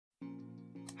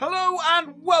Hello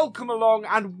and welcome along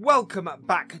and welcome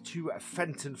back to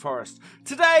Fenton Forest.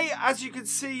 Today, as you can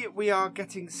see, we are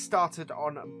getting started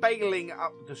on baling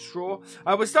up the straw.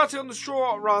 We're starting on the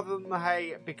straw rather than the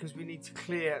hay because we need to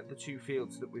clear the two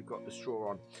fields that we've got the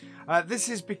straw on. This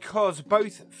is because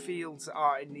both fields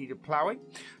are in need of ploughing.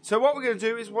 So what we're going to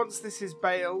do is once this is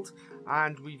baled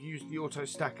and we've used the auto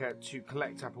stacker to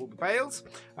collect up all the bales,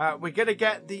 we're going to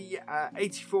get the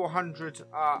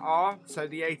 8400R, so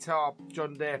the 8R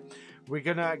John Deere. We're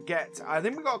going to get, I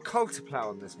think we've got a cultiplow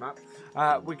on this map.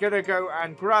 We're going to go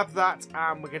and grab that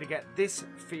and we're going to get this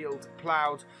field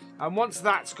ploughed. And once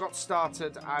that's got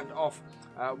started and off,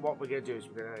 what we're going to do is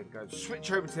we're going to go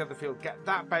switch over to the other field, get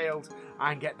that baled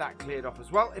and get that cleared off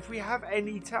as well. If we have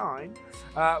any time,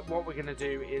 what we're going to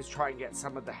do is try and get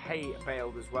some of the hay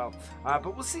baled as well.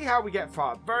 But we'll see how we get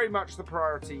far. Very much the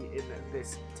priority in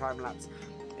this time lapse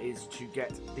is to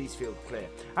get these fields clear.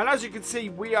 And as you can see,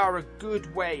 we are a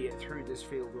good way through this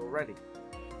field already.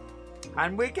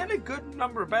 And we're getting a good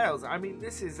number of bales. I mean,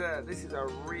 this is a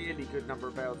really good number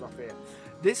of bales off here.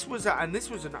 This was an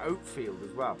oat field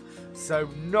as well, so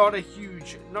not a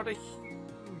huge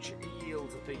yield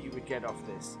that you would get off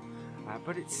this,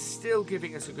 but it's still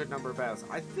giving us a good number of bales.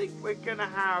 I think we're gonna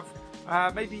have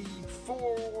maybe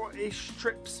 4-ish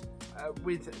trips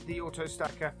with the auto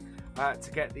stacker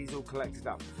to get these all collected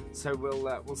up. So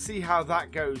we'll see how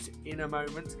that goes in a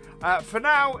moment. For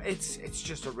now, it's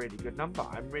just a really good number.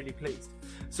 I'm really pleased.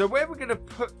 So where we're going to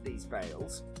put these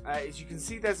bales, as you can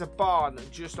see, there's a barn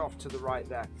just off to the right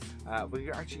there.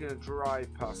 We're actually going to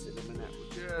drive past it in a minute.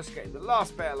 We're just getting the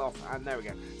last bale off, and there we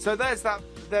go. So there's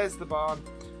the barn.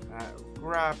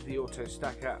 Grab the auto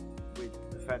stacker with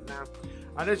the Fenton now.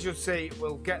 And as you'll see,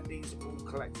 we'll get these all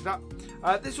collected up.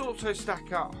 This auto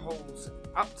stacker holds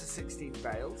up to 16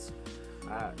 bales.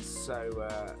 Yeah,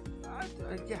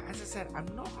 as I said, I'm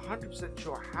not 100%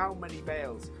 sure how many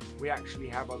bales we actually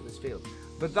have on this field.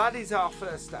 But that is our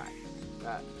first stack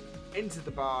into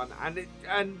the barn.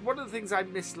 And one of the things I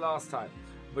missed last time,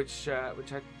 which I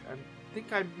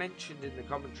think I mentioned in the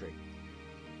commentary,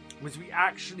 was we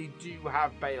actually do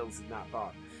have bales in that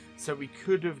barn. So we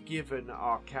could have given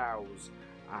our cows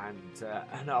and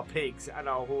our pigs and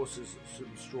our horses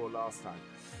some straw last time.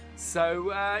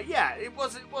 So yeah, it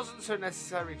wasn't so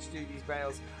necessary to do these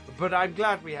bales, but I'm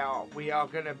glad we are. We are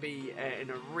going to be in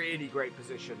a really great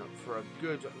position for a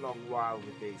good long while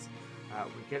with these.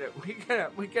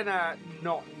 We're gonna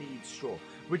not need straw,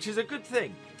 which is a good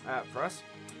thing for us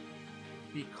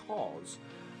because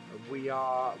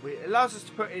it allows us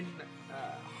to put in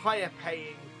higher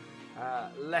paying,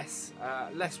 less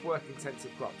work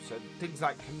intensive crops. So things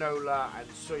like canola and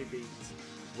soybeans,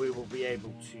 we will be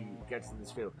able to get in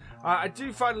this field. I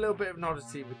do find a little bit of an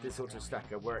oddity with this auto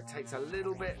stacker where it takes a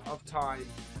little bit of time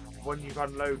when you've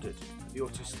unloaded the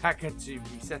auto stacker to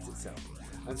reset itself.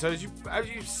 And so as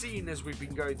you've seen as we've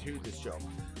been going through this job,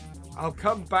 I'll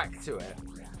come back to it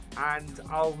and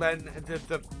I'll then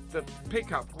the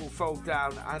pickup will fold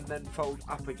down and then fold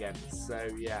up again. So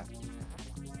yeah.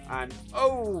 And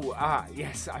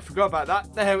yes, I forgot about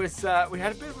that. There was we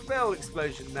had a bit of a bale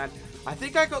explosion then. I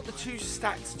think I got the two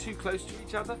stacks too close to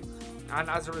each other, and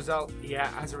as a result,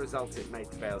 it made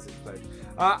the bales explode.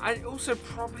 I also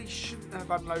probably shouldn't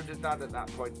have unloaded that at that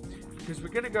point because we're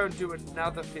going to go and do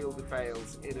another field of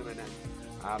bales in a minute.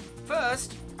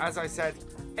 First, as I said,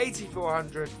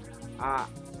 8400 or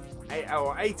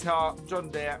 8R John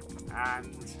Deere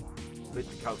and with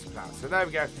the cultiplow. So there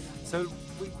we go. So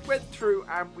we went through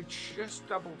and we just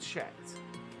double checked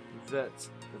that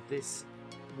this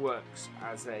works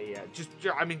as a just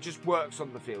works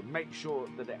on the field. Make sure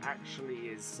that it actually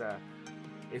is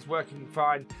working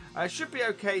fine. Should be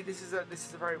okay. This is a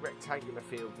very rectangular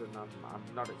field, and I'm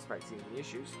not expecting any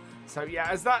issues. So yeah,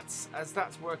 as that's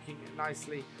working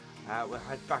nicely, we'll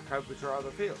head back over to our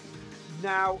other field.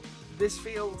 Now this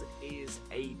field is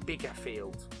a bigger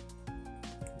field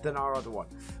than our other one,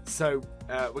 so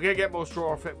we're going to get more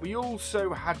straw off it. We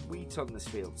also had wheat on this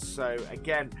field, so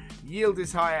again, yield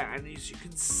is higher, and as you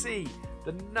can see,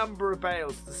 the number of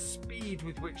bales, the speed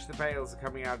with which the bales are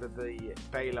coming out of the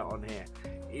baler on here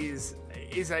is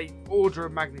a order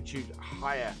of magnitude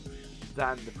higher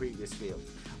than the previous field.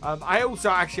 I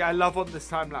love on this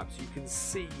time lapse you can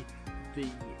see the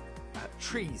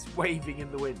trees waving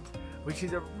in the wind, which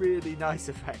is a really nice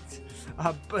effect.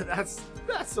 But that's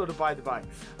sort of by the by.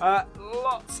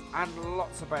 Lots and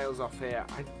lots of bales off here.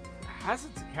 I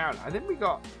hazard to count. I think we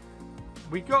got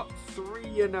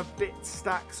 3 and a bit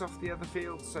stacks off the other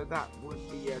field, so that would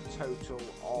be a total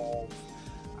of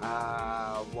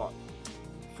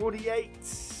 48.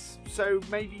 So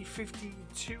maybe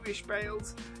 52-ish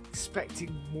bales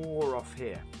expecting more off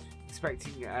here.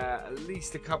 Expecting at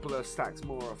least a couple of stacks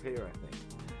more off here, I think.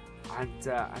 And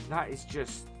that is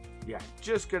just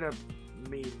going to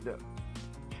mean that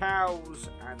cows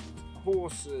and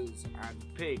horses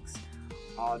and pigs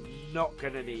are not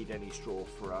going to need any straw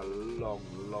for a long,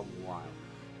 long while.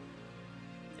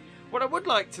 What I would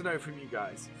like to know from you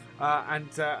guys, and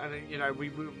you know, we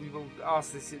will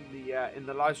ask this in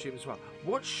the live stream as well.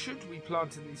 What should we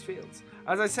plant in these fields?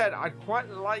 As I said, I'd quite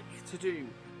like to do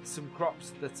some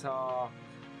crops that are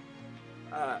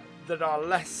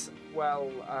less well,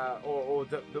 or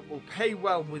that will pay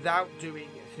well without doing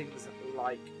things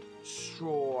like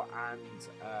straw and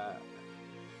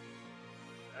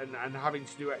having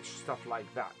to do extra stuff like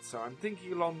that. So I'm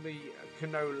thinking along the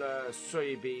canola,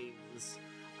 soybeans.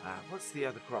 What's the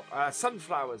other crop?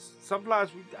 Sunflowers.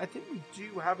 Sunflowers. I think we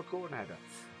do have a corn header,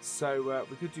 so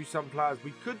we could do sunflowers.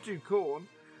 We could do corn,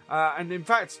 and in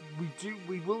fact,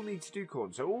 we will need to do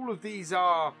corn. So all of these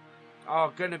are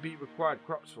going to be required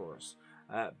crops for us,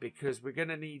 because we're going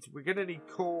to need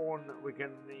corn. We're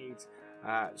going to need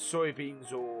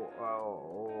soybeans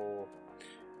or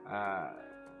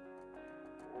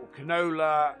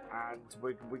canola, and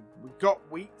we got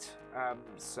wheat.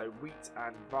 So wheat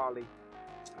and barley.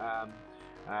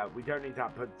 We don't need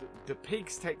that, but the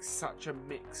pigs take such a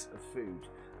mix of food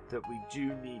that we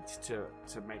do need to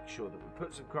make sure that we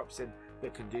put some crops in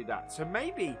that can do that. So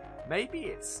maybe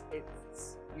it's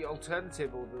the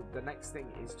alternative, or the next thing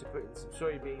is to put in some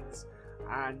soybeans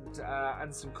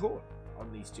and some corn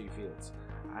on these two fields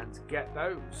and get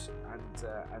those,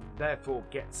 and therefore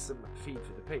get some feed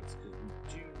for the pigs, because we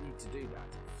do need to do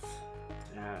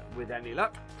that with any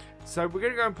luck. So we're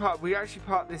going to go and park. We actually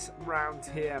parked this round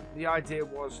here. The idea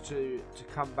was to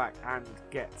come back and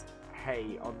get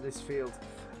hay on this field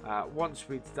once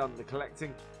we'd done the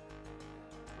collecting.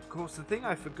 Of course, the thing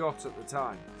I forgot at the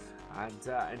time, and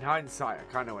in hindsight, I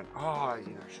kind of went, "Oh,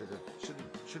 you know,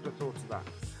 should have thought of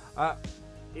that."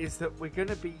 Is that we're going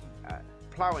to be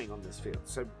ploughing on this field?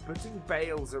 So putting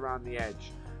bales around the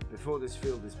edge before this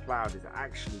field is ploughed is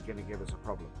actually going to give us a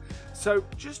problem. So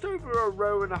just over a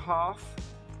row and a half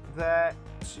there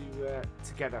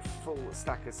to get a full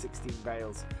stack of 16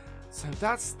 bales. So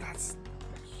that's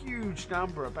a huge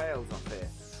number of bales up here.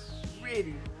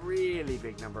 Really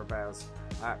big number of bales.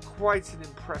 Quite an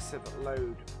impressive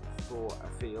load for a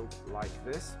field like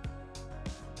this.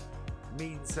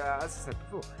 Means, as I said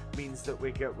before, means that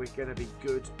we're going to be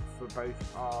good for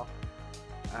both our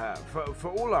for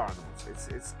all our animals.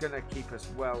 It's going to keep us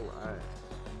well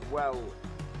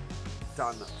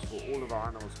done for all of our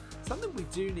animals. Something we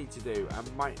do need to do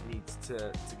and might need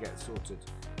to get sorted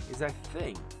is, I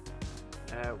think,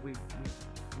 we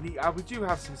do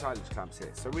have some silage clamps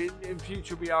here. So in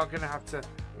future we are going to have to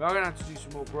do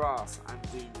some more grass and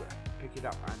pick it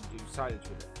up and do silage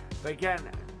with it. But again,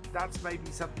 that's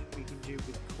maybe something we can do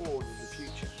with corn in the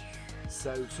future.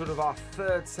 So sort of our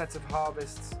third set of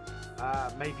harvests,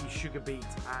 maybe sugar beet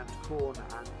and corn,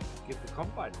 and give the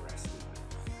combine a rest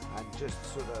even, and just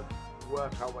sort of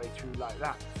work our way through like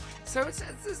that. So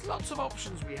there's lots of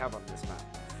options we have on this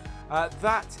map.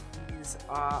 That is,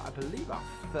 I believe, our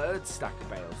third stack of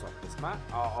bales off this map,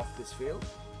 off this field.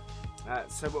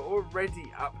 So we're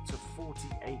already up to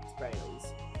 48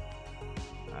 bales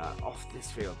off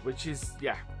this field, which is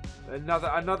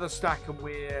another stack, and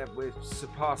we're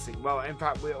surpassing. Well, in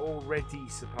fact, we're already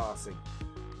surpassing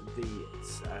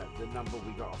the number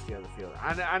we got off the other field,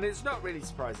 and it's not really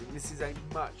surprising. This is a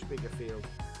much bigger field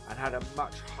and had a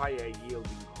much higher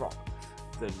yielding crop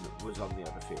than was on the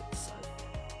other fields. So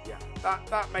yeah,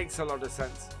 that makes a lot of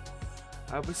sense.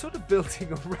 We're sort of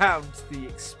building around the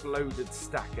exploded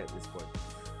stack at this point.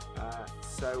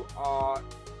 So our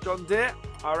John Deere,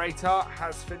 our 8R,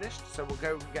 has finished, so we'll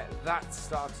go and get that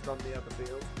started on the other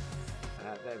field.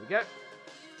 There we go.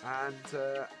 And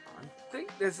I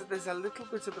think there's a little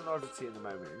bit of an oddity in the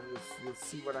moment, and you'll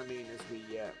see what I mean as we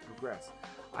progress.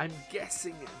 I'm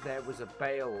guessing there was a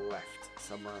bale left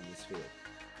somewhere on this field,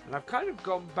 and I've kind of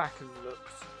gone back and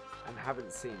looked and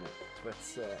haven't seen it. But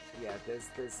yeah,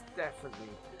 there's definitely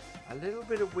a little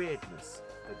bit of weirdness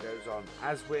that goes on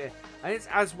as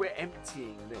we're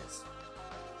emptying this.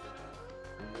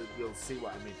 And you'll see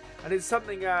what I mean. And it's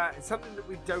something that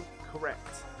we don't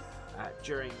correct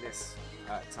during this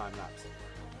time lapse,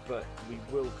 but we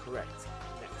will correct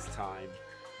next time.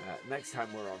 Next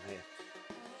time we're on here.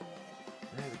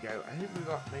 There we go. I think we've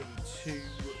got maybe two,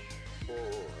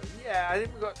 I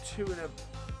think we've got 2 and a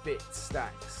bit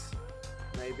stacks,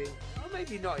 maybe. Or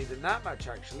maybe not even that much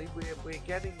actually. We're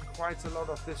getting quite a lot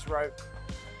off this row.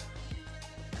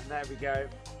 And there we go.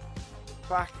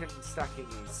 Back and stacking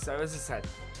these. So as I said,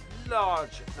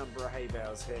 large number of hay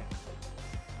bales here.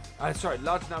 Sorry,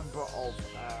 large number of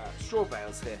straw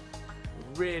bales here.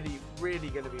 Really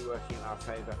going to be working in our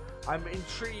favour. I'm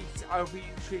intrigued. I'll be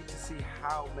intrigued to see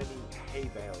how many hay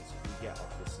bales we get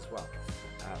off this as well,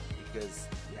 because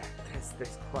yeah,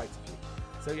 there's quite a few.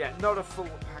 So yeah, not a full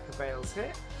pack of bales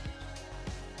here,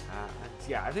 and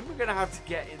yeah, I think we're going to have to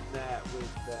get in there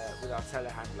with our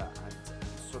telehandler and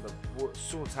sort of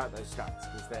sort out those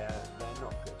stats, because they're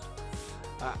not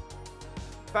good.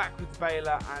 Back with the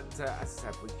baler, and as I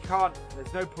said, we can't.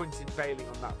 There's no point in baling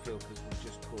on that field because we'll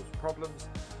just cause problems.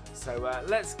 So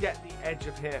let's get the edge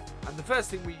of here. And the first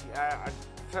thing we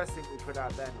put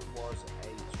out then was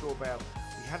a straw bale.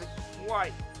 We hadn't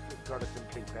quite got a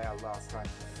complete bale last time,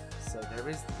 so there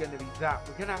is going to be that.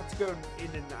 We're going to have to go in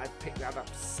and pick that up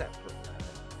separately.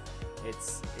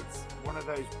 It's one of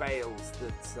those bales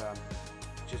that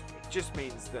just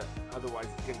means that otherwise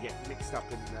it's going to get mixed up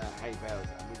in the hay bales,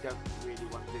 and we don't really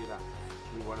want to do that.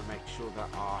 We want to make sure that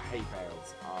our hay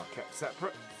bales are kept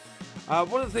separate.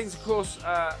 One of the things, of course,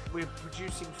 we're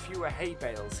producing fewer hay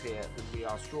bales here than we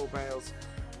are straw bales.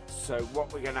 So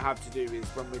what we're going to have to do is,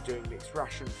 when we're doing mixed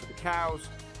ration for the cows,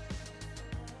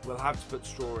 we'll have to put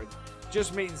straw in.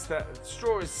 Just means that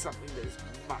straw is something that is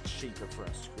much cheaper for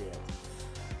us to create.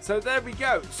 So there we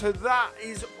go. So that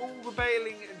is all the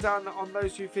baling done on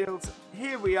those two fields.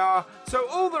 Here we are. So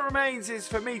all that remains is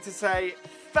for me to say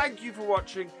thank you for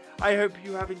watching. I hope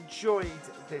you have enjoyed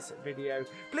this video.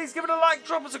 Please give it a like,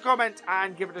 drop us a comment,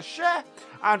 and give it a share.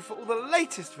 And for all the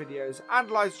latest videos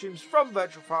and live streams from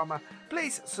Virtual Farmer,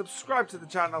 please subscribe to the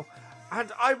channel,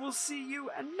 and I will see you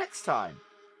next time.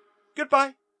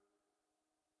 Goodbye.